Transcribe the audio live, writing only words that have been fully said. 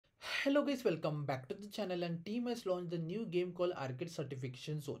Hello guys, welcome back to the channel, and team has launched the new game called Arcade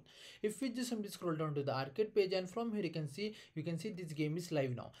Certification Zone. If we just simply scroll down to the arcade page, and from here you can see this game is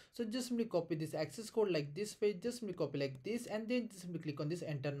live now. So just simply copy this access code like this page, just simply copy like this, and then just simply click on this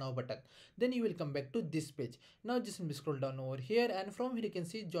enter now button. Then you will come back to this page. Now just simply scroll down over here, and from here you can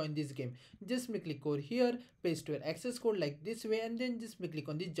see join this game. Just simply click over here, paste your access code like this way, and then just simply click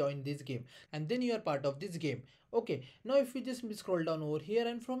on the join this game, and then you are part of this game. Okay, now if we just scroll down over here,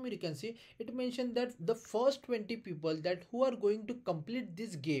 and from here you can see it mentioned that the first 20 people that who are going to complete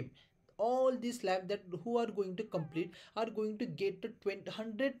this game, all these lab that who are going to complete are going to get a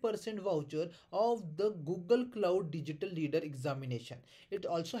 100% voucher of the Google Cloud Digital Leader examination. It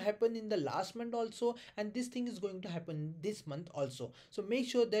also happened in the last month also, and this thing is going to happen this month also. So make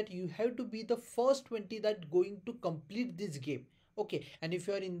sure that you have to be the first 20 that going to complete this game. Okay, and if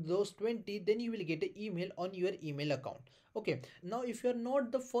you are in those 20, then you will get an email on your email account. Okay, now if you are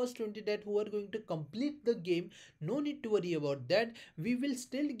not the first 20 that who are going to complete the game, no need to worry about that. We will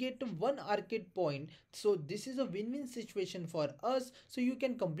still get one arcade point, so this is a win-win situation for us. So you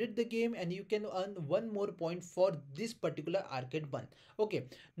can complete the game and you can earn one more point for this particular arcade one. Okay,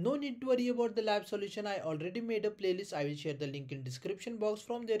 no need to worry about the lab solution. I already made a playlist. I will share the link in description box.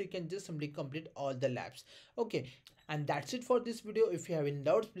 From there you can just simply complete all the labs. Okay, and that's it for this video. If you have any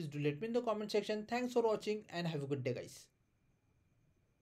doubts, please do let me in the comment section. Thanks for watching and have a good day guys.